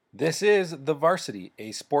This is The Varsity,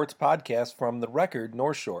 a sports podcast from The Record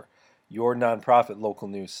North Shore, your nonprofit local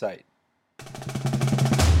news site.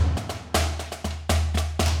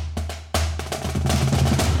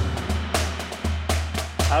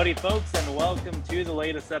 Howdy, folks, and welcome to the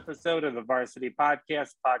latest episode of the Varsity Podcast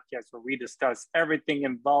where we discuss everything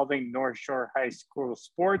involving North Shore High School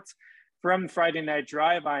sports. From Friday Night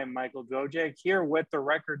Drive, I am Michael Gojek here with the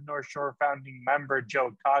Record North Shore founding member,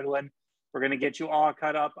 Joe Coughlin. We're going to get you all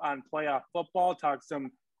caught up on playoff football, talk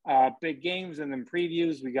some big games and then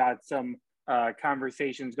previews. We got some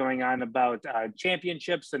conversations going on about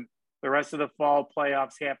championships and the rest of the fall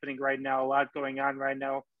playoffs happening right now. A lot going on right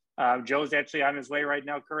now. Joe's actually on his way right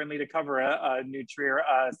now currently to cover a New Trier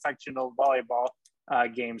sectional volleyball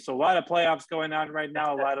game. So a lot of playoffs going on right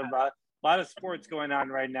now, a lot of sports going on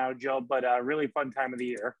right now, Joe, but a really fun time of the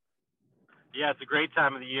year. Yeah, it's a great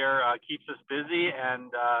time of the year. Keeps us busy and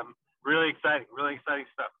really exciting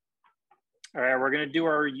stuff. All right, we're going to do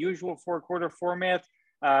our usual four-quarter format.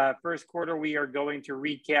 First quarter, we are going to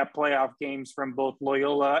recap playoff games from both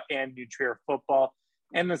Loyola and New Trier football.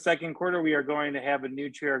 In the second quarter, we are going to have a New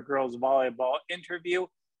Trier girls volleyball interview.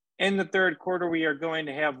 In the third quarter, we are going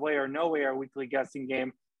to have Way or No Way, our weekly guessing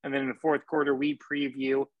game. And then in the fourth quarter, we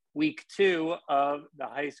preview week 2 of the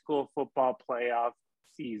high school football playoff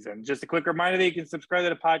season. Just a quick reminder that you can subscribe to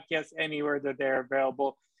the podcast anywhere that they're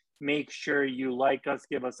available. Make sure you like us,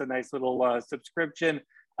 give us a nice little subscription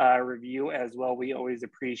review as well. We always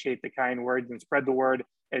appreciate the kind words and spread the word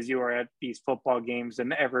as you are at these football games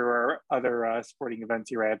and everywhere other sporting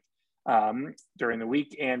events you're at during the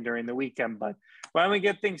week and during the weekend. But why don't we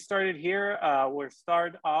get things started here? We'll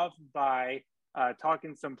start off by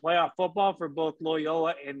talking some playoff football for both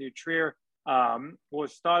Loyola and New Trier. We'll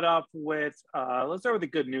start off with, let's start with the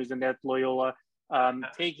good news, and that's Loyola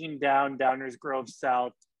taking down Downers Grove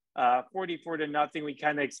South 44-0. We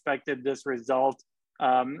kind of expected this result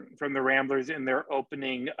from the Ramblers in their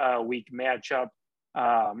opening week matchup.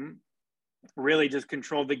 Really just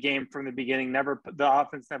controlled the game from the beginning. The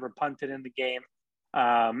offense never punted in the game.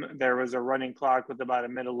 There was a running clock with about a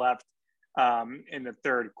minute left in the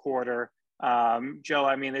third quarter. Joe,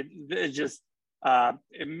 I mean,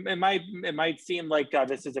 it might seem like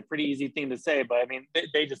this is a pretty easy thing to say, but I mean,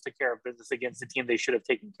 they just took care of business against the team they should have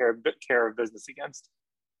taken care of business against.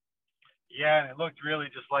 Yeah, and it looked really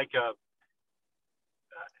just like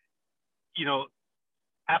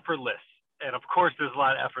effortless. And of course, there's a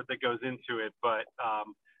lot of effort that goes into it. But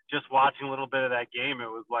just watching a little bit of that game, it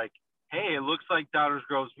was like, hey, it looks like Downers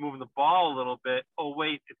Grove's moving the ball a little bit. Oh,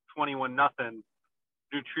 wait, it's 21-0.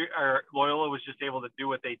 Loyola was just able to do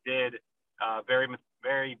what they did very,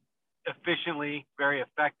 very efficiently, very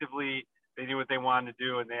effectively. They knew what they wanted to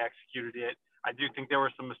do, and they executed it. I do think there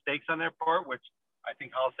were some mistakes on their part, which I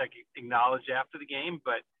think Hsieh acknowledged after the game.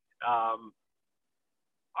 But our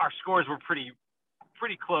scores were pretty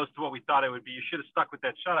close to what we thought it would be. You should have stuck with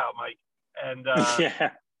that shutout, Mike. And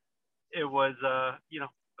yeah. It was, a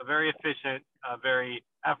very efficient, very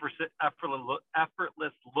effortless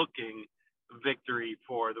looking victory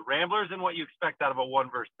for the Ramblers and what you expect out of a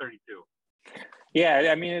 1 versus 32. Yeah,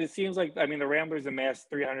 I mean, it seems like, the Ramblers amassed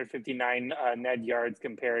 359 net yards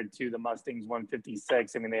compared to the Mustangs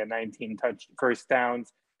 156. I mean, they had 19 first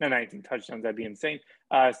downs. No, 19 touchdowns, that'd be insane.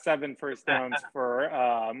 7 first downs for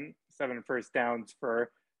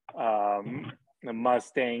the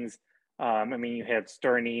Mustangs. You had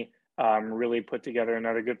Sterney really put together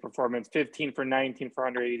another good performance. 15 for 19 for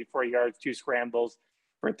 184 yards, 2 scrambles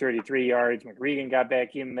for 33 yards. McRegan got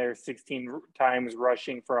back in there 16 times,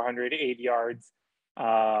 rushing for 108 yards.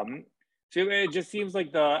 So it just seems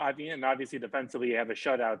like and obviously defensively you have a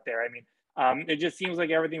shutout there. It just seems like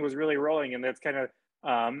everything was really rolling, and that's kind of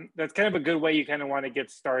a good way you kind of want to get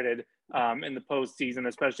started in the postseason,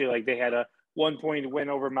 especially like they had a 1-point win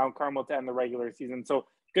over Mount Carmel to end the regular season. So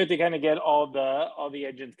good to kind of get all the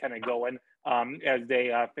engines kind of going as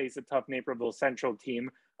they face a tough Naperville Central team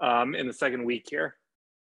in the second week here.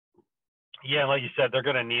 Yeah, like you said, they're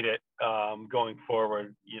going to need it going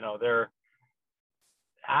forward. They're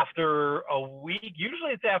after a week,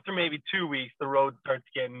 usually it's after maybe 2 weeks, the road starts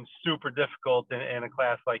getting super difficult in a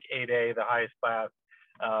class like 8A, the highest class.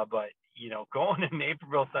 But going to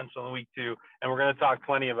Naperville Central in week 2, and we're going to talk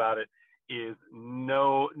plenty about it, is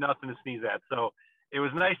nothing to sneeze at. So it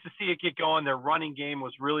was nice to see it get going. Their running game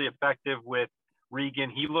was really effective with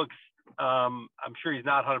Regan. He looks, I'm sure he's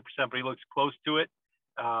not 100%, but he looks close to it,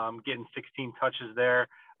 getting 16 touches there.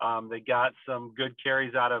 They got some good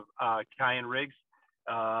carries out of Kyan Riggs.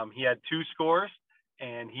 He had 2 scores,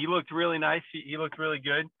 and he looked really nice. He looked really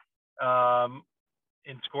good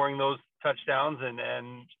in scoring those touchdowns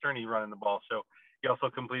and Sterney running the ball. So he also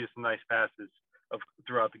completed some nice passes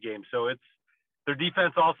throughout the game. So it's their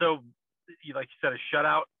defense also, like you said, a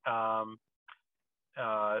shutout.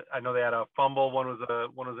 I know they had a fumble. One was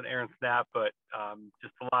an errant snap, but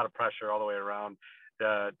just a lot of pressure all the way around.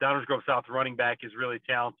 The Downers Grove South running back is really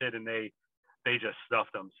talented, and they just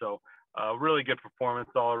stuffed them. So really good performance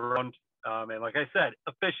all around. And like I said,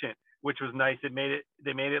 efficient, which was nice. They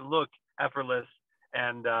made it look effortless,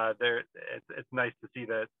 and it's nice to see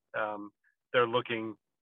that they're looking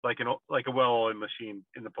like a well-oiled machine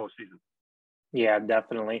in the postseason. Yeah,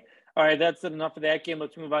 definitely. All right, that's enough of that game.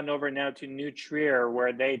 Let's move on over now to New Trier,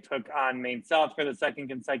 where they took on Maine South for the second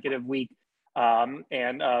consecutive week,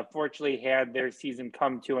 and fortunately had their season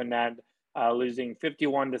come to an end, losing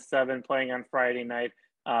 51-7, playing on Friday night.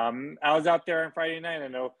 I was out there on Friday night. I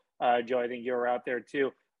know, Joe, I think you were out there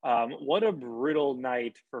too. What a brutal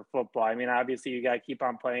night for football. I mean, obviously you got to keep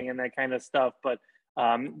on playing and that kind of stuff, but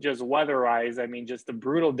just weather-wise, I mean, just a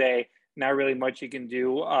brutal day. Not really much you can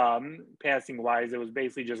do passing wise. It was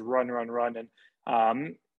basically just run. And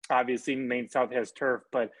obviously Maine South has turf,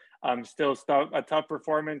 but still a tough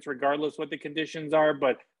performance regardless what the conditions are.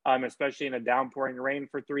 But especially in a downpouring rain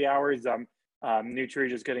for 3 hours, New Trier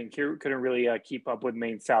just couldn't really keep up with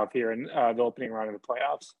Maine South here in the opening round of the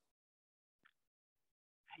playoffs.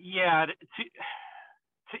 Yeah,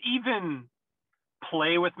 to even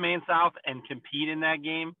play with Maine South and compete in that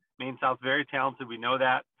game, Maine South very talented. We know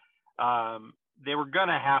that. They were going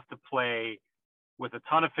to have to play with a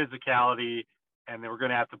ton of physicality, and they were going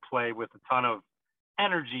to have to play with a ton of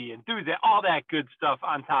energy and do that, all that good stuff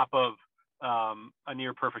on top of a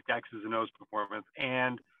near perfect X's and O's performance.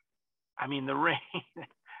 And I mean, the rain,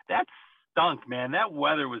 that stunk, man. That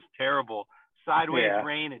weather was terrible. Sideways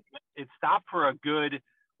rain. It stopped for a good,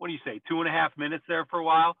 2.5 minutes there for a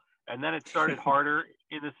while. And then it started harder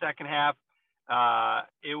in the second half.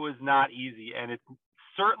 It was not easy. And it's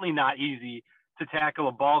certainly not easy to tackle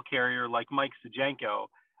a ball carrier like Mike Sajenko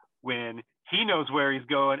when he knows where he's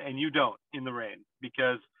going and you don't in the rain,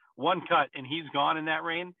 because one cut and he's gone in that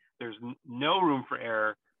rain. There's no room for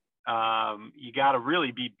error. You got to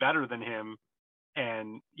really be better than him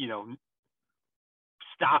and,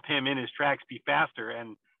 stop him in his tracks, be faster.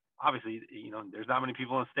 And obviously, there's not many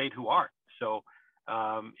people in the state who aren't. So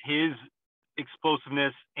his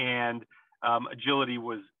explosiveness and agility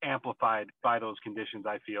was amplified by those conditions,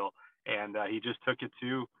 I feel. And he just took it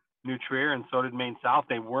to New Trier, and so did Maine South.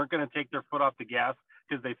 They weren't going to take their foot off the gas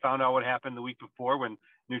because they found out what happened the week before when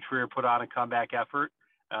New Trier put on a comeback effort.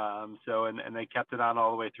 And they kept it on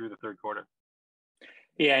all the way through the third quarter.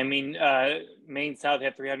 Yeah, I mean, Maine South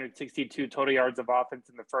had 362 total yards of offense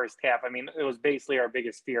in the first half. I mean, it was basically our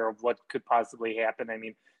biggest fear of what could possibly happen. I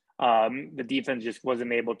mean, the defense just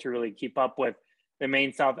wasn't able to really keep up with the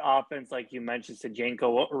Maine South offense, like you mentioned,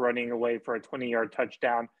 Sajenko running away for a 20-yard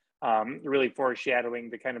touchdown, really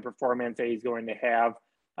foreshadowing the kind of performance that he's going to have.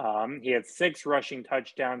 He had 6 rushing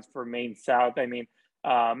touchdowns for Maine South. I mean,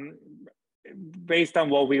 based on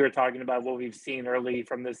what we were talking about, what we've seen early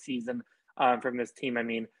from this season from this team, I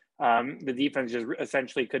mean, the defense just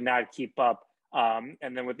essentially could not keep up.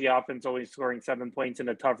 And then with the offense only scoring 7 points in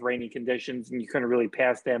the tough rainy conditions, and you couldn't really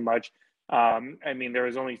pass that much. I mean, there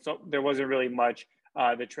wasn't really much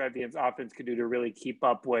the Trevian's offense could do to really keep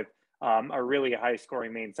up with a really high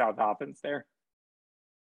scoring Maine South offense there.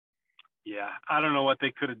 Yeah, I don't know what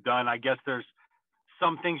they could have done. I guess there's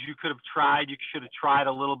some things you could have tried. You should have tried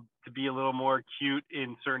to be a little more acute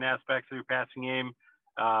in certain aspects of your passing game.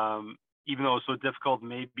 Even though it's so difficult,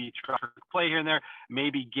 maybe try to play here and there,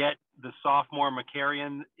 maybe get the sophomore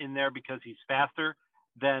McCarrion in there because he's faster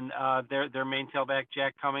than their main tailback,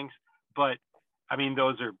 Jack Cummings. But I mean,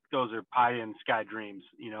 those are pie in sky dreams.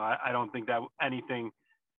 I don't think that anything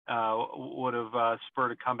would have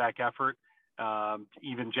spurred a comeback effort.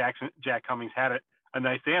 Even Jack Cummings had a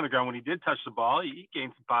nice day on the ground when he did touch the ball. He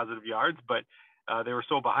gained some positive yards, but they were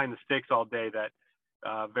so behind the sticks all day that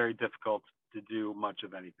very difficult to do much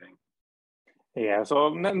of anything. Yeah, so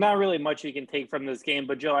not really much you can take from this game.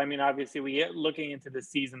 But, Joe, I mean, obviously, looking into the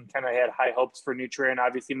season kind of had high hopes for New Trier, and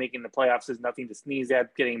obviously making the playoffs is nothing to sneeze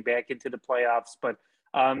at, getting back into the playoffs. But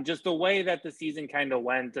just the way that the season kind of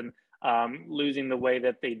went and losing the way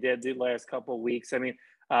that they did the last couple of weeks. I mean,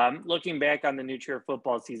 looking back on the New Trier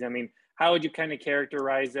football season, I mean, how would you kind of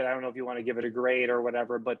characterize it? I don't know if you want to give it a grade or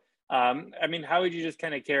whatever, but, I mean, how would you just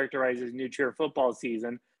kind of characterize this New Trier football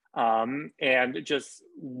season? And just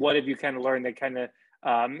what have you kind of learned that kind of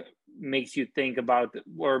makes you think about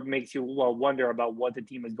or makes you wonder about what the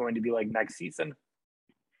team is going to be like next season?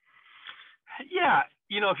 Yeah,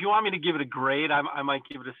 if you want me to give it a grade, I might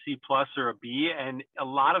give it a C+ or a B. And a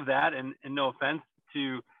lot of that, and no offense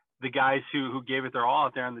to the guys who gave it their all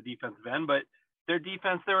out there on the defensive end, but their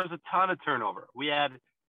defense, there was a ton of turnover. We had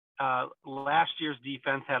last year's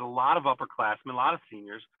defense had a lot of upperclassmen, a lot of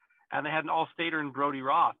seniors, and they had an all-stater in Brody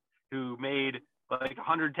Roth who made like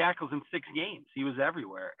 100 tackles in 6 games. He was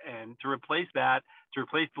everywhere. And to replace that, to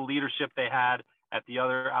replace the leadership they had at the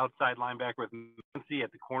other outside linebacker with Nancy,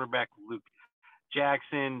 at the cornerback Luke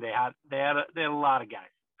Jackson, they had a lot of guys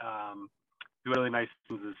who were really nice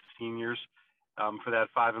as seniors for that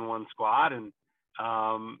 5-1 squad, and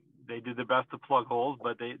they did their best to plug holes,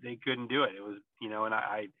 but they couldn't do it. It was,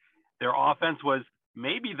 and their offense was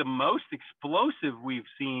maybe the most explosive we've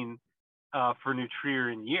seen for New Trier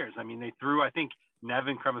in years. I mean, they threw, I think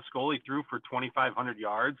Nevin Cremascoli threw for 2,500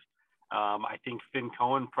 yards. I think Finn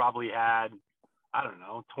Cohen probably had,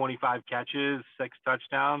 25 catches, 6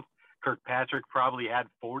 touchdowns. Kirkpatrick probably had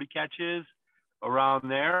 40 catches around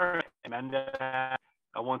there. And Mendez,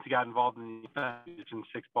 once he got involved in the defense, in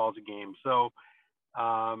 6 balls a game. So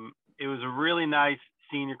it was a really nice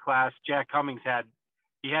senior class. Jack Cummings had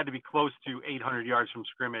to be close to 800 yards from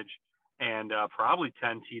scrimmage and probably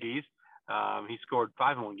 10 TDs. He scored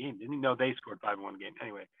 5 in one game. Didn't he? No, they scored 5 in one game.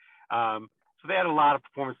 Anyway, so they had a lot of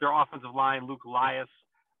performance. Their offensive line, Luke Elias,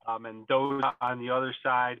 and those on the other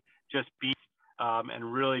side just beat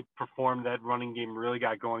and really performed. That running game really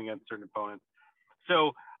got going against certain opponents.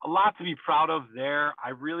 So a lot to be proud of there. I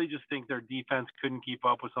really just think their defense couldn't keep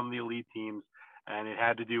up with some of the elite teams, and it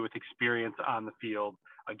had to do with experience on the field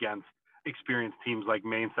against experienced teams like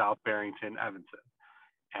Maine South, Barrington, Evanston.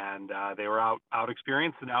 And they were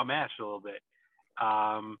out-experienced and outmatched a little bit.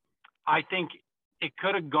 I think it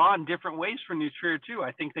could have gone different ways for New Trier too.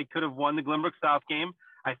 I think they could have won the Glenbrook South game.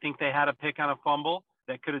 I think they had a pick on a fumble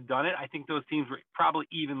that could have done it. I think those teams were probably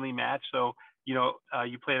evenly matched. So, you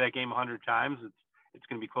play that game 100 times, it's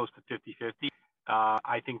going to be close to 50-50.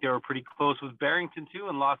 I think they were pretty close with Barrington too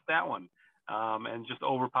and lost that one. And just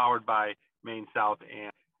overpowered by Maine South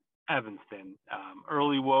and Evanston.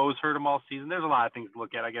 Early woes hurt them all season. There's a lot of things to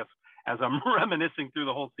look at, I guess, as I'm reminiscing through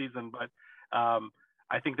the whole season. But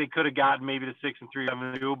I think they could have gotten maybe to 6-3,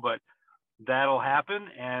 7-2, but that'll happen.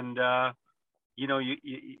 And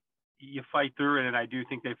you fight through it, and I do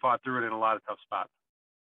think they fought through it in a lot of tough spots.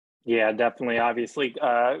 Yeah, definitely. Obviously,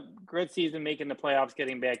 great season, making the playoffs,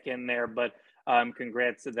 getting back in there. But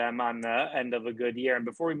congrats to them on the end of a good year. And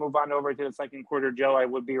before we move on over to the second quarter, Joe, I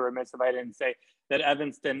would be remiss if I didn't say that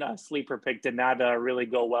Evanston sleeper pick did not really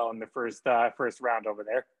go well in the first round over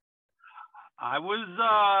there. I was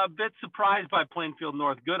a bit surprised by Plainfield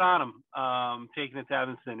North. Good on them taking it to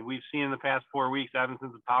Evanston. We've seen in the past 4 weeks,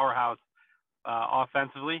 Evanston's a powerhouse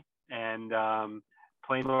offensively, and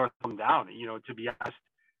Plainfield North come down. To be honest,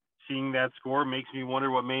 seeing that score makes me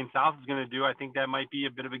wonder what Maine South is going to do. I think that might be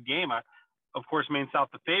a bit of a game. Of course, Maine South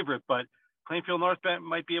the favorite, but Plainfield North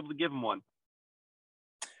might be able to give them one.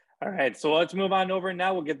 All right, so let's move on over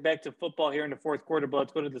now. We'll get back to football here in the fourth quarter, but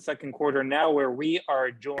let's go to the second quarter now, where we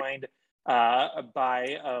are joined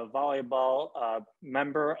by a volleyball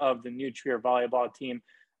member of the New Trier volleyball team.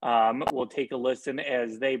 We'll take a listen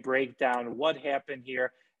as they break down what happened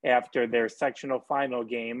here after their sectional final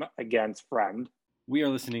game against Fremd. We are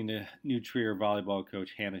listening to New Trier volleyball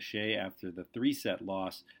coach Hannah Hsieh after the 3-set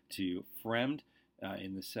loss to Fremd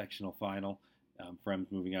in the sectional final.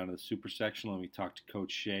 Fremd's moving on to the super sectional, and we talked to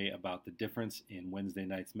Coach Hsieh about the difference in Wednesday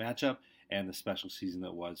night's matchup and the special season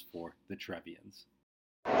that was for the Trevians.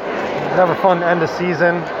 Never fun to end the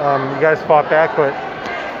season. You guys fought back, but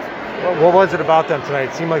what was it about them tonight?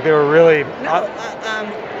 It seemed like they were really...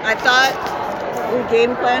 I thought we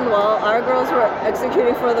game planned well. Our girls were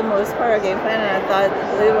executing for the most part our game plan, and I thought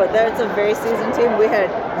it's a very seasoned team. We had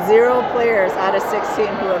 0 players out of 16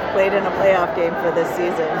 who have played in a playoff game for this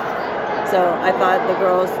season. So I thought the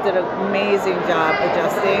girls did an amazing job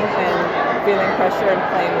adjusting and feeling pressure and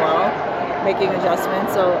playing well, making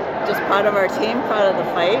adjustments. So just proud of our team, proud of the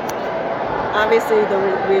fight. Obviously,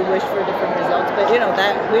 we wish for different results, but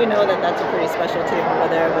that we know that that's a pretty special team over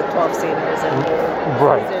there with 12 seniors and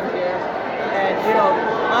right in here. And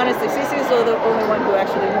honestly, CC's the only one who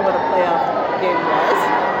actually knew what a playoff game was.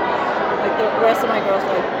 Like the rest of my girls,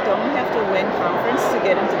 don't we have to win conference to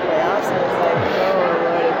get into playoffs? And it's like, no.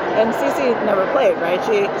 And CC never played, right?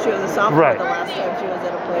 She was a sophomore right. The last time she was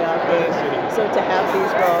at a playoff game. So to have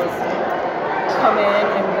these girls come in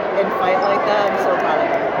and fight like that, I'm so proud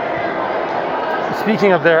of them.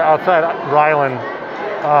 Speaking of their outside, Rylan,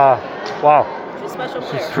 wow. She's a special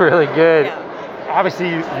player. She's really good. Yeah. Obviously,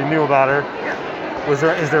 you knew about her. Yeah.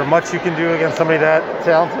 Is there much you can do against somebody that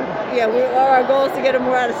talented? Yeah, our goal is to get her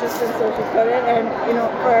more out of system so she couldn't. And,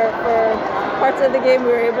 for parts of the game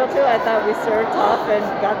we were able to. I thought we served tough and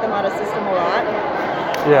got them out of system a lot.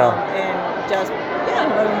 Yeah. And just,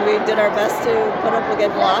 we did our best to put up a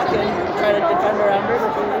good block and try to defend around her,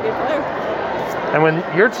 but she was a good player. And when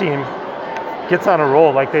your team gets on a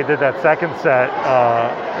roll like they did that second set,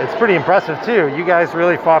 it's pretty impressive too. You guys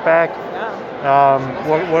really fought back.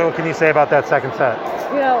 Yeah. What can you say about that second set?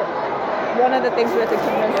 One of the things we had to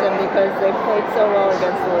convince them, because they played so well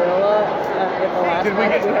against Loyola at the last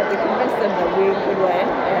match, we had to convince them that we could win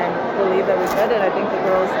and believe that we could. And I think the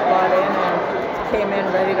girls bought in and came in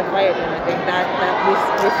ready to fight, and I think that we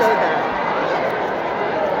showed that.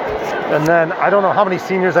 And then I don't know how many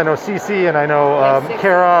seniors. I know Cece and I know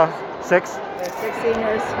Kara. Six? There's 6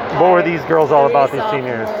 seniors. What were these girls all about, these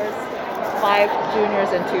seniors? 5 juniors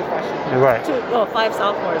and 2 freshmen. Right. 5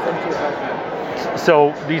 sophomores and 2 freshmen.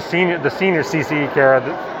 So the seniors, CC, Kara,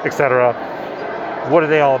 etc. What are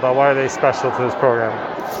they all about? Why are they special to this program?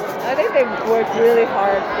 I think they worked really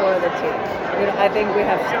hard for the team. I think we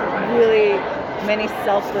have really many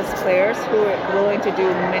selfless players who are willing to do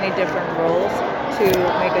many different roles to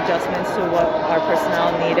make adjustments to what our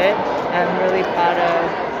personnel needed. And I'm really proud of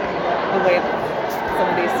the way some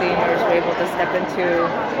of these seniors were able to step into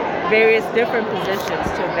various different positions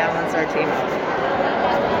to balance our team out.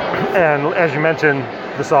 And as you mentioned,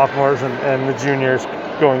 the sophomores and the juniors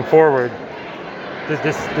going forward, this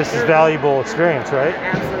is valuable experience, right?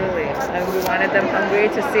 Absolutely. And we wanted them hungry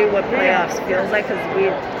to see what playoffs feels like, because we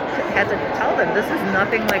had to tell them this is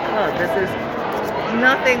nothing like club. This is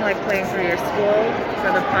nothing like playing for your school,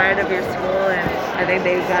 for the pride of your school, and I think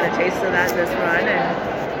they got a taste of that this run,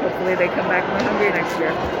 and hopefully they come back more hungry next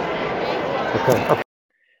year. Okay.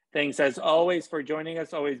 Thanks as always for joining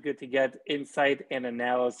us. Always good to get insight and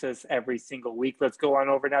analysis every single week. Let's go on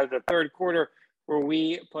over now to the third quarter, where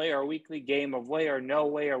we play our weekly game of way or no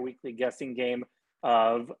way, our weekly guessing game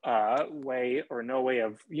of way or no way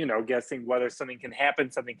of, guessing whether something can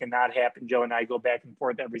happen, something cannot happen. Joe and I go back and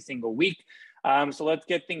forth every single week. So let's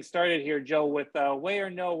get things started here, Joe, with way or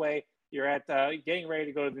no way. You're at getting ready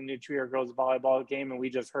to go to the New Trier girls volleyball game, and we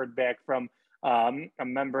just heard back from a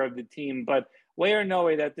member of the team. But way or no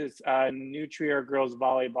way that this New Trier girls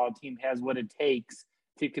volleyball team has what it takes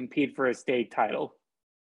to compete for a state title?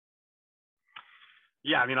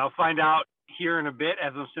 Yeah, I'll find out here in a bit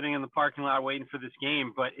as I'm sitting in the parking lot waiting for this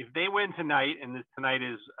game. But if they win tonight, and tonight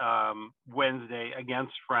is Wednesday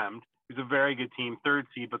against Fremd, who's a very good team, 3rd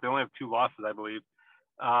seed, but they only have 2 losses, I believe.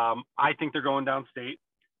 I think they're going downstate,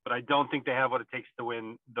 but I don't think they have what it takes to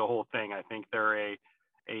win the whole thing. I think they're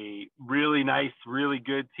a really nice, really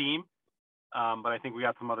good team. But I think we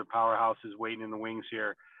got some other powerhouses waiting in the wings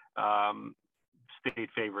here, state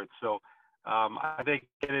favorites. So I think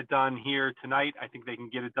get it done here tonight. I think they can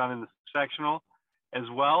get it done in the sectional as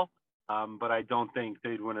well. But I don't think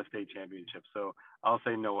they'd win a state championship. So I'll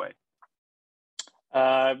say no way.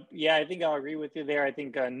 Yeah, I think I'll agree with you there. I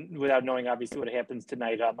think without knowing obviously what happens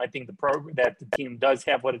tonight, I think that the team does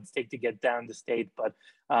have what it takes to get down to state, but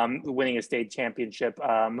winning a state championship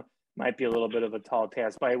might be a little bit of a tall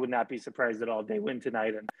task. But I would not be surprised at all if they win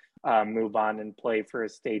tonight and move on and play for a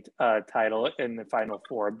state title in the Final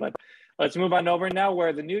Four. But let's move on over now,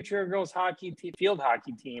 where the New Trier girls field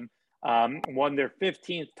hockey team won their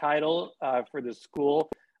 15th title for the school.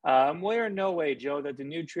 Way or no way, Joe, that the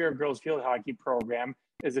New Trier girls field hockey program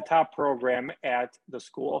is the top program at the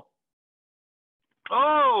school?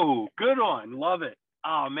 Oh, good one. Love it.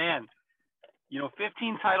 Oh, man.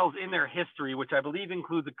 15 titles in their history, which I believe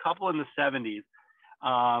includes a couple in the 70s,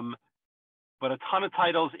 but a ton of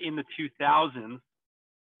titles in the 2000s,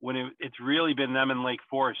 when it's really been them and Lake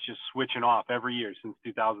Forest just switching off every year since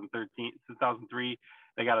 2003.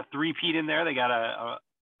 They got a three-peat in there. They got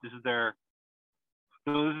this is the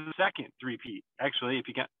second three-peat, actually, if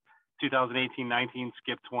you count 2018, 19,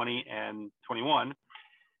 skip 20 and 21. Best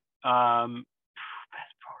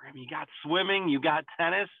program. You got swimming, you got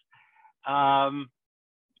tennis. Man,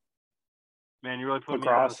 you really put me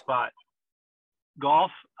on the spot.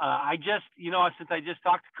 Golf. I just, since I just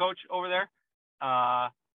talked to Coach over there,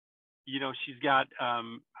 she's got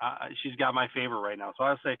my favorite right now. So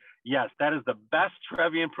I'll say yes, that is the best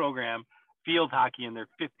Trevian program, field hockey, in their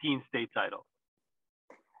 15 state titles.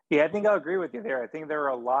 Yeah, I think I'll agree with you there. I think there are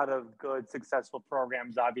a lot of good, successful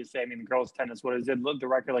programs. Obviously, girls tennis, what is it? The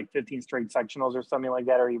record like 15 straight sectionals or something like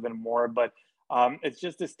that, or even more. But it's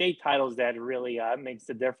just the state titles that really makes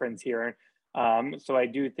the difference here. So I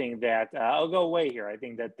do think that I'll go away here. I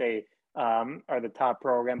think that they are the top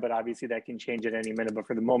program, but obviously that can change at any minute. But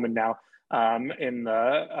for the moment now, in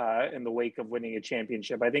the wake of winning a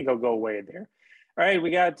championship, I think I'll go away there. All right,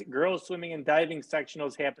 we got girls swimming and diving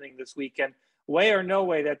sectionals happening this weekend. Way or no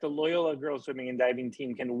way that the Loyola girls swimming and diving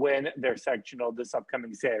team can win their sectional this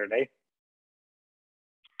upcoming Saturday?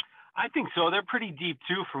 I think so. They're pretty deep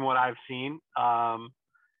too, from what I've seen,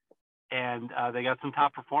 and they got some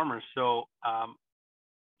top performers. So I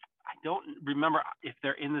don't remember if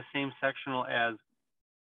they're in the same sectional as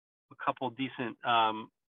a couple decent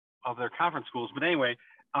of their conference schools. But anyway,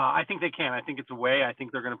 I think they can. I think it's a way. I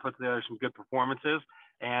think they're going to put together some good performances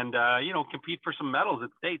and, compete for some medals at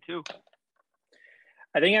state too.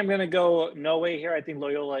 I think I'm going to go no way here. I think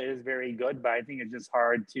Loyola is very good, but I think it's just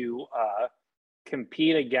hard to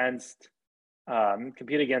compete against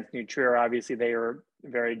New Trier. Obviously, they are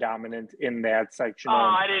very dominant in that sectional. Oh,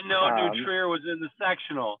 I didn't know New Trier was in the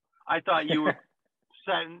sectional. I thought you were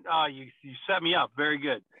setting. You set me up. Very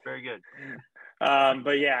good. Very good.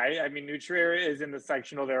 But yeah, I mean, New Trier is in the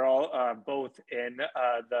sectional. They're all both in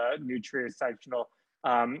the New Trier sectional.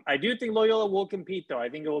 I do think Loyola will compete, though. I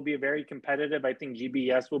think it will be very competitive. I think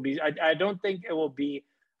GBS will be. I don't think it will be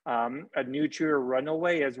a New Trier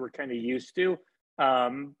runaway as we're kind of used to.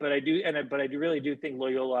 But I really do think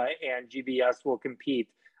Loyola and GBS will compete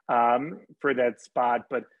for that spot.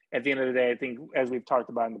 But at the end of the day, I think, as we've talked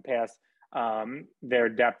about in the past, their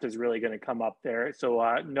depth is really going to come up there. So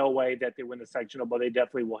no way that they win the sectional, but they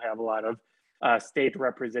definitely will have a lot of state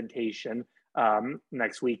representation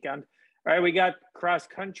next weekend. All right, we got cross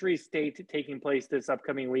country state taking place this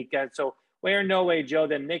upcoming weekend. So way or no way, Joe,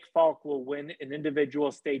 that Nick Falk will win an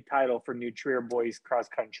individual state title for New Trier boys cross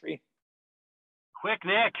country. Quick,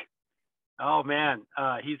 Nick. Oh, man.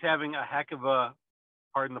 He's having a heck of a,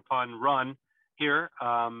 pardon the pun, run here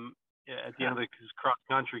at the end of his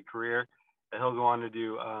cross-country career. He'll go on to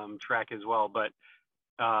do track as well. But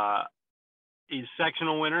he's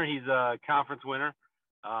sectional winner. He's a conference winner.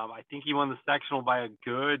 I think he won the sectional by a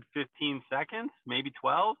good 15 seconds, maybe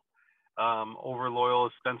 12, over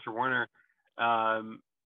Loyola Spencer Werner.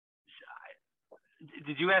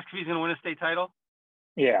 Did you ask if he's going to win a state title?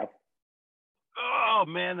 Yeah. Oh,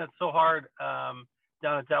 man, that's so hard down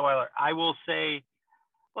at Detweiler. I will say,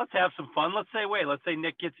 let's have some fun. Let's say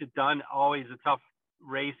Nick gets it done. Always a tough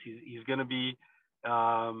race. He's going to be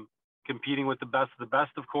competing with the best of the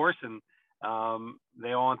best, of course, and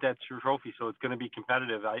they all want that trophy, so it's going to be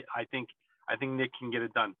competitive. I think Nick can get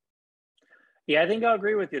it done. Yeah, I think I'll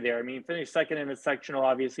agree with you there. I mean, finished second in the sectional,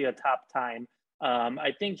 obviously a top time.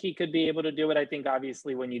 I think he could be able to do it. I think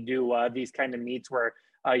obviously when you do these kind of meets where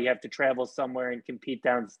you have to travel somewhere and compete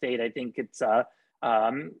downstate, I think it's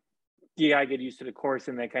you gotta get used to the course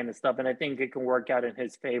and that kind of stuff. And I think it can work out in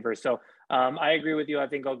his favor. So I agree with you. I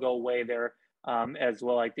think I'll go away there as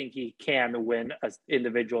well. I think he can win an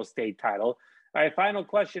individual state title. All right, final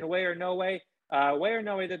question: way or no way? Way or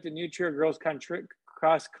no way that the New Trier girls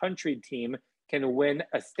cross country team can win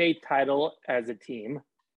a state title as a team?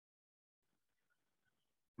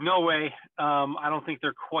 No way. I don't think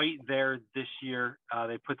they're quite there this year.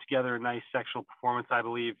 They put together a nice sectional performance, I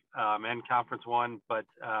believe, and conference one, but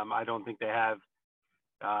I don't think they have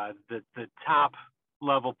the top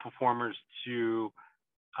level performers to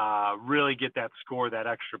really get that score, that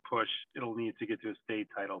extra push it'll need to get to a state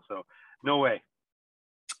title. So no way.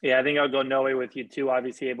 Yeah, I think I'll go no way with you too.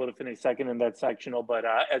 Obviously able to finish second in that sectional, but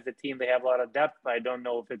as a team, they have a lot of depth. I don't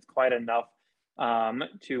know if it's quite enough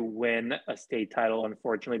to win a state title,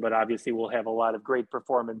 unfortunately, but obviously we'll have a lot of great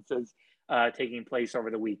performances taking place over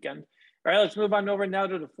the weekend. All right, let's move on over now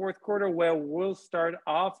to the fourth quarter, where we'll start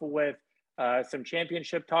off with some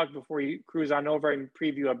championship talk before you cruise on over and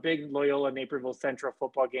preview a big Loyola Naperville Central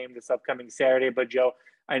football game this upcoming Saturday. But Joe,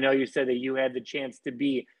 I know you said that you had the chance to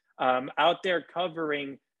be out there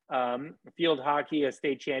covering field hockey, a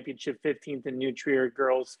state championship, 15th in New Trier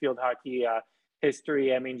girls field hockey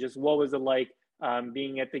history. I mean, just what was it like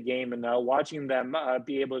being at the game and watching them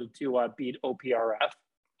be able to beat OPRF?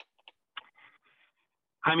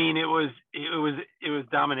 I mean, it was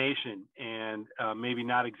domination, and maybe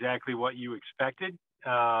not exactly what you expected.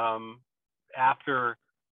 After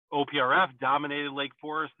OPRF dominated Lake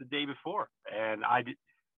Forest the day before, and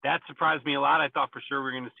that surprised me a lot. I thought for sure we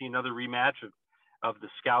were going to see another rematch of the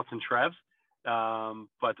Scouts and Trevs,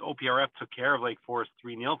 but OPRF took care of Lake Forest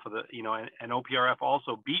 3-0 for the and OPRF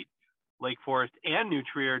also beat Lake Forest and New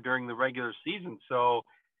Trier during the regular season. So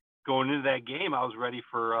going into that game, I was ready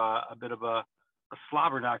for a bit of a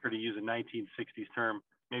slobber knocker, to use a 1960s term.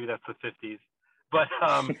 Maybe that's the 50s, but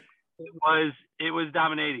it was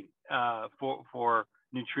dominating for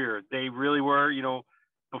New Trier. They really were.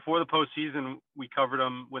 Before the postseason, we covered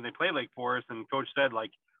them when they played Lake Forest, and Coach said,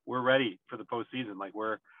 like, we're ready for the postseason. Like,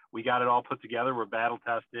 we got it all put together. We're battle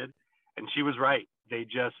tested, and she was right. They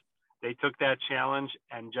took that challenge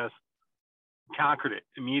and just conquered it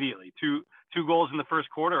immediately. Two goals in the first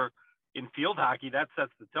quarter in field hockey, that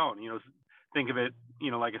sets the tone. Think of it,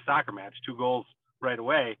 like a soccer match. 2 goals right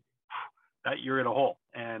away you're in a hole.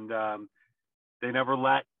 And they never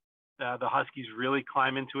let the Huskies really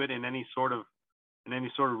climb into it in any sort of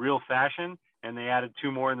real fashion. And they added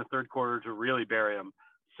 2 more in the third quarter to really bury them.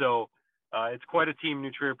 So it's quite a team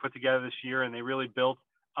New Trier put together this year, and they really built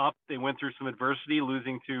up. They went through some adversity,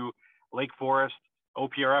 losing to Lake Forest,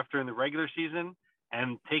 OPRF during the regular season,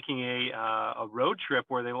 and taking a road trip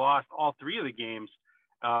where they lost all 3 of the games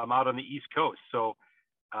out on the East Coast. So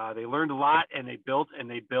they learned a lot, and they built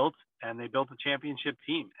a championship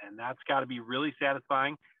team, and that's got to be really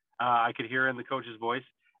satisfying. I could hear in the coach's voice,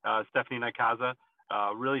 Stephanie Nikaza,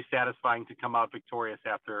 really satisfying to come out victorious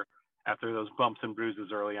after those bumps and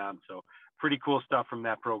bruises early on. So pretty cool stuff from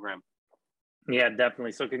that program. Yeah,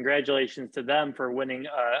 definitely. So congratulations to them for winning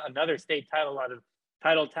another state title out of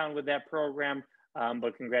Titletown with that program.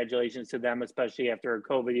 But congratulations to them, especially after a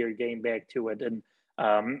COVID year, getting back to it and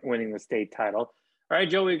winning the state title. All right,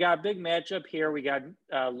 Joe, we got a big matchup here. We got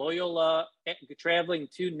Loyola traveling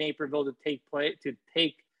to Naperville to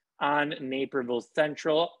take on Naperville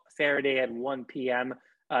Central Saturday at 1 p.m.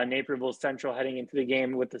 Naperville Central heading into the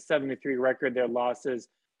game with the 7-3 record. Their losses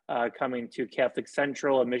coming to Catholic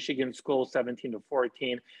Central, a Michigan school,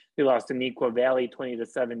 17-14. They lost to Neuqua Valley,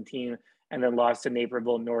 20-17, and then lost to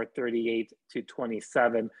Naperville North,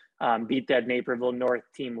 38-27. Beat that Naperville North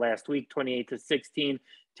team last week, 28-16,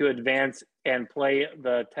 to advance and play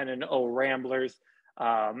the 10-0 Ramblers.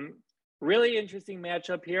 Really interesting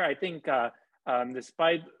matchup here. I think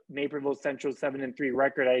despite Naperville Central's 7-3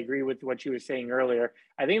 record, I agree with what you were saying earlier.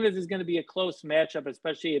 I think this is going to be a close matchup,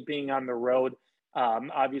 especially it being on the road.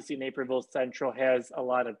 Obviously, Naperville Central has a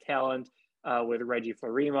lot of talent with Reggie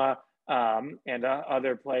Florima and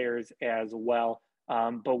other players as well.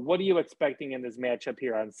 But what are you expecting in this matchup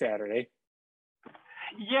here on Saturday?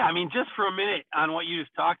 Yeah, I mean, just for a minute on what you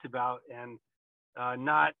just talked about, and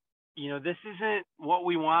this isn't what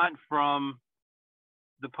we want from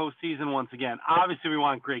the postseason once again. Obviously, we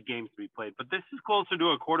want great games to be played, but this is closer to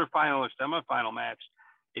a quarterfinal or semifinal match,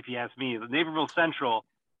 if you ask me. The Naperville Central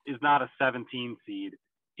is not a 17 seed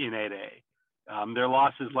in 8A. Their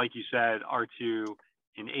losses, like you said, are to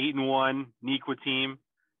an 8-1 Neuqua team,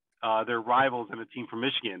 their rivals, and a team from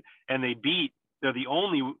Michigan. And they're the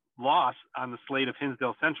only loss on the slate of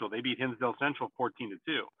Hinsdale Central. They beat Hinsdale Central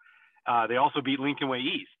 14-2. They also beat Lincoln Way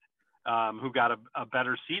East, who got a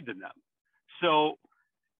better seed than them. So,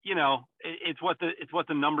 it's what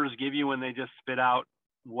the numbers give you when they just spit out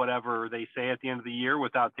whatever they say at the end of the year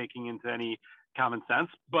without taking into any common sense.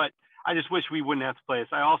 But I just wish we wouldn't have to play this.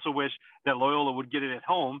 I also wish that Loyola would get it at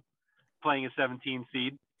home, playing a 17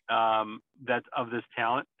 seed that's of this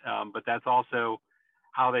talent. But that's also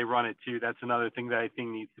how they run it too. That's another thing that I think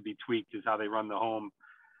needs to be tweaked, is how they run the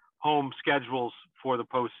home schedules for the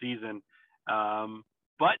postseason.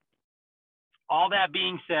 But all that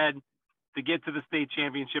being said, to get to the state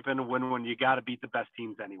championship and to win one, you got to beat the best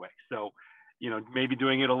teams anyway. So, maybe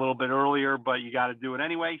doing it a little bit earlier, but you got to do it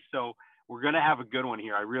anyway. So we're going to have a good one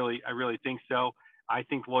here. I really think so. I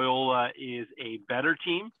think Loyola is a better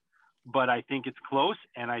team, but I think it's close.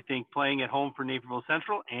 And I think playing at home for Naperville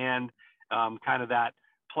Central and kind of that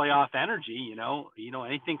playoff energy,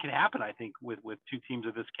 anything can happen, I think, with 2 teams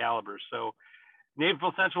of this caliber. So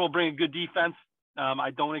Naperville Central will bring a good defense.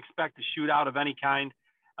 I don't expect a shootout of any kind.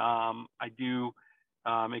 I do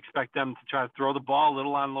expect them to try to throw the ball a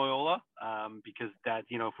little on Loyola because that,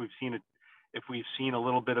 if we've seen a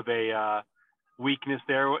little bit of a weakness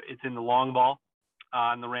there, it's in the long ball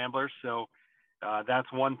on the Ramblers. So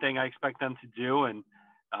that's one thing I expect them to do. And,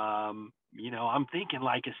 I'm thinking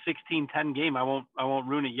like a 16-10 game. I won't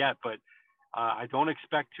ruin it yet, but I don't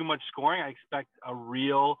expect too much scoring. I expect a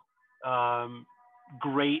real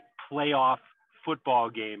great playoff football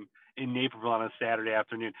game in Naperville on a Saturday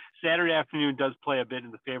afternoon. Saturday afternoon does play a bit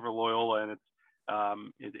in the favor of Loyola, and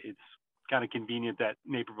it's kind of convenient that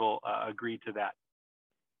Naperville agreed to that.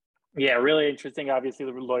 Yeah, really interesting. Obviously,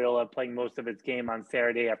 Loyola playing most of its game on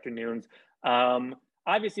Saturday afternoons.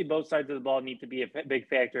 Obviously, both sides of the ball need to be a big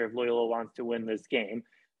factor if Loyola wants to win this game.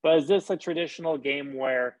 But is this a traditional game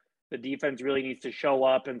where the defense really needs to show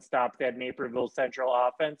up and stop that Naperville Central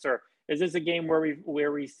offense, or is this a game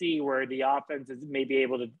where we see where the offense is maybe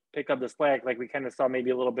able to pick up the slack, like we kind of saw maybe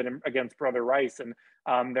a little bit against Brother Rice, and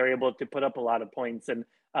they're able to put up a lot of points and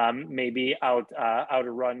maybe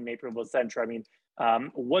outrun Naperville Central? I mean,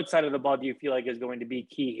 what side of the ball do you feel like is going to be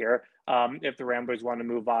key here if the Ramblers want to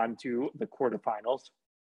move on to the quarterfinals?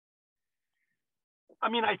 I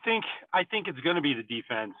mean, I think it's going to be the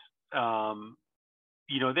defense.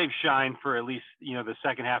 They've shined for at least, the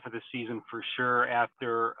second half of the season for sure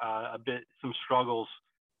after some struggles.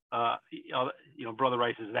 Brother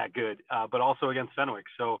Rice is that good, but also against Fenwick.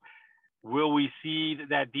 So Will we see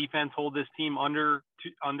that defense hold this team under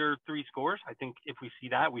 3 scores? I think if we see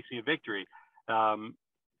that, we see a victory.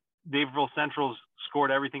 Naperville Central's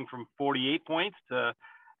scored everything from 48 points to,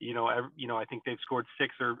 I think they've scored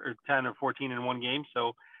 6 or 10 or 14 in one game.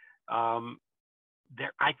 So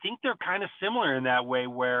I think they're kind of similar in that way,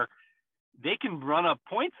 where they can run up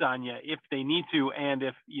points on you if they need to, and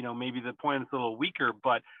if maybe the point is a little weaker.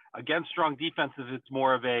 But against strong defenses, it's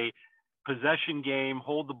more of a possession game,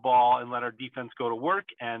 hold the ball and let our defense go to work,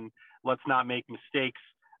 and let's not make mistakes.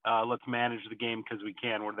 Let's manage the game because we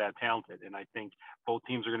can. We're that talented. And I think both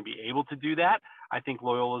teams are going to be able to do that. I think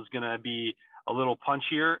Loyola is going to be a little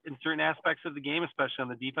punchier in certain aspects of the game, especially on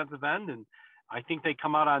the defensive end. And I think they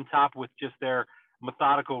come out on top with just their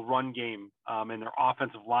methodical run game and their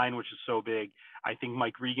offensive line, which is so big. I think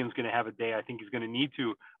Mike Regan's going to have a day. I think he's going to need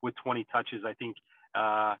to with 20 touches. I think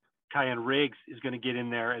Kyan Riggs is going to get in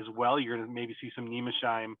there as well. You're going to maybe see some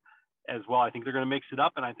Niemesheim as well. I think they're going to mix it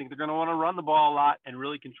up, and I think they're going to want to run the ball a lot and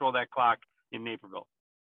really control that clock in Naperville.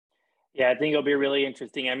 Yeah, I think it'll be really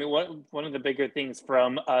interesting. I mean, one of the bigger things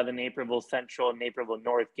from the Naperville Central and Naperville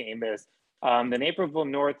North game is the Naperville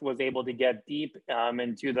North was able to get deep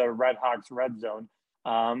into the Red Hawks red zone,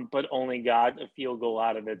 but only got a field goal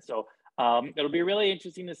out of it. So it'll be really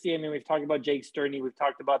interesting to see. I mean, we've talked about Jake Sterney. We've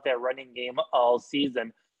talked about that running game all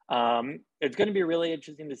season. It's going to be really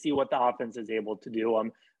interesting to see what the offense is able to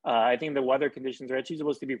do. I think the weather conditions are actually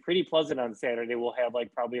supposed to be pretty pleasant on Saturday. We'll have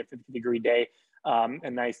like probably a 50-degree day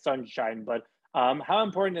and nice sunshine. But how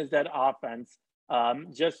important is that offense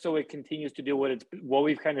just so it continues to do what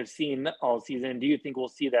we've kind of seen all season? Do you think we'll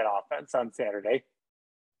see that offense on Saturday?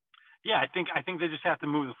 Yeah, I think they just have to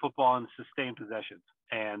move the football and sustain possessions.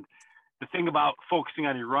 And the thing about focusing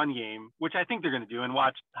on your run game, which I think they're going to do, and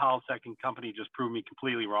watch Hallsek and company just prove me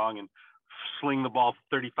completely wrong and sling the ball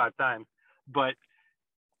 35 times. But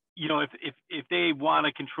if they want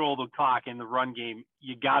to control the clock in the run game,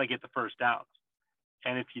 you got to get the first downs.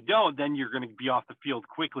 And if you don't, then you're going to be off the field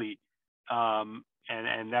quickly. And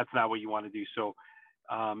that's not what you want to do. So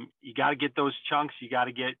you got to get those chunks. You got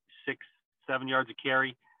to get 6-7 yards of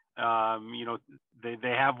carry.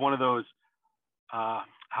 They have one of those,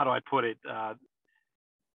 how do I put it?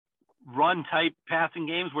 Run type passing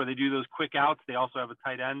games where they do those quick outs. They also have a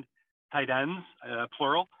tight ends,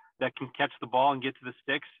 plural, that can catch the ball and get to the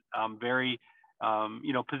sticks. Very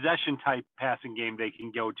possession type passing game they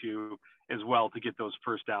can go to as well to get those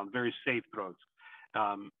first downs. Very safe throws.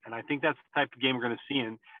 And I think that's the type of game we're going to see.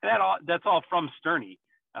 And that's all from Sterney.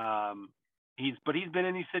 He's been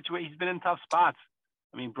in these situations. He's been in tough spots.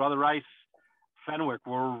 I mean, Brother Rice, Fenwick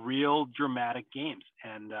were real dramatic games.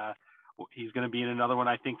 And he's going to be in another one,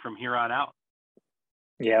 I think, from here on out.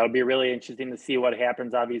 Yeah, it'll be really interesting to see what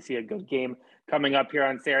happens. Obviously, a good game coming up here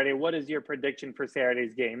on Saturday. What is your prediction for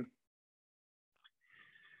Saturday's game?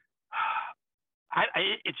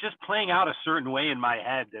 It's just playing out a certain way in my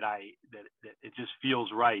head that it just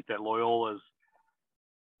feels right that Loyola's,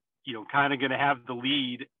 kind of going to have the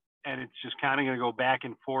lead, and it's just kind of going to go back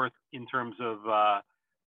and forth in terms of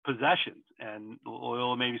possessions, and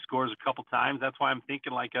Loyola maybe scores a couple times. That's why I'm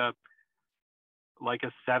thinking like a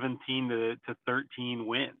 17-13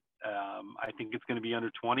 win. I think it's going to be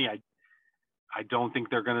under 20. I don't think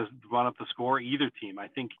they're going to run up the score, either team. I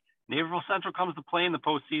think Naperville Central comes to play in the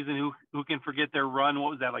postseason. Who can forget their run?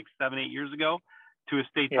 What was that, like 7-8 years ago, to a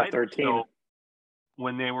state title? 13. So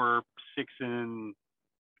when they were 6-3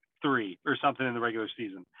 or something in the regular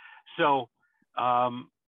season. So I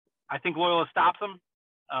think Loyola stops them,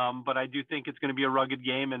 but I do think it's going to be a rugged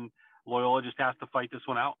game, and Loyola just has to fight this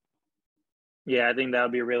one out. Yeah, I think that'll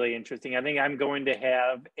be really interesting. I think I'm going to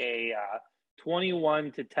have a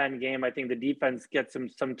 21-10 game. I think the defense gets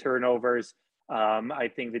some turnovers. I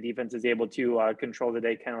think the defense is able to control the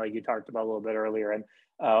day, kind of like you talked about a little bit earlier, and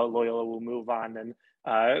Loyola will move on to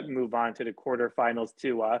the quarterfinals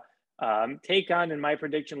to take on, in my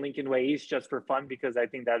prediction, Lincoln Way East, just for fun, because I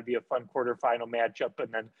think that'd be a fun quarterfinal matchup,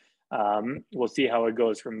 and then we'll see how it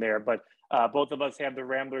goes from there. But both of us have the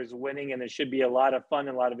Ramblers winning, and it should be a lot of fun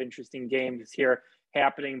and a lot of interesting games here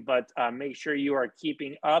happening. But make sure you are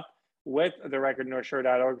keeping up with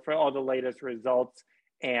therecordnorthshore.org for all the latest results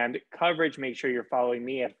and coverage. Make sure you're following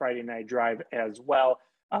me at Friday Night Drive as well.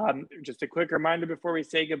 Just a quick reminder before we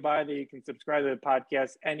say goodbye that you can subscribe to the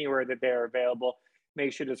podcast anywhere that they're available.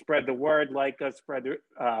 Make sure to spread the word, like us, spread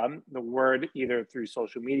the word either through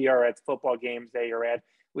social media or at football games that you're at.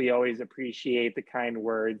 We always appreciate the kind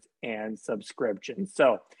words and subscriptions.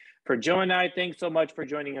 So for Joe and I, thanks so much for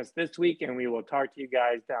joining us this week, and we will talk to you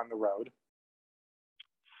guys down the road.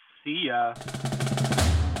 See ya.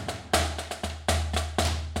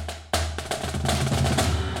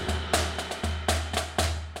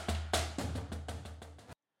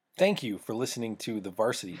 Thank you for listening to The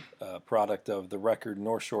Varsity, product of the record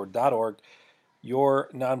NorthShore.org, your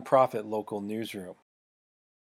nonprofit local newsroom.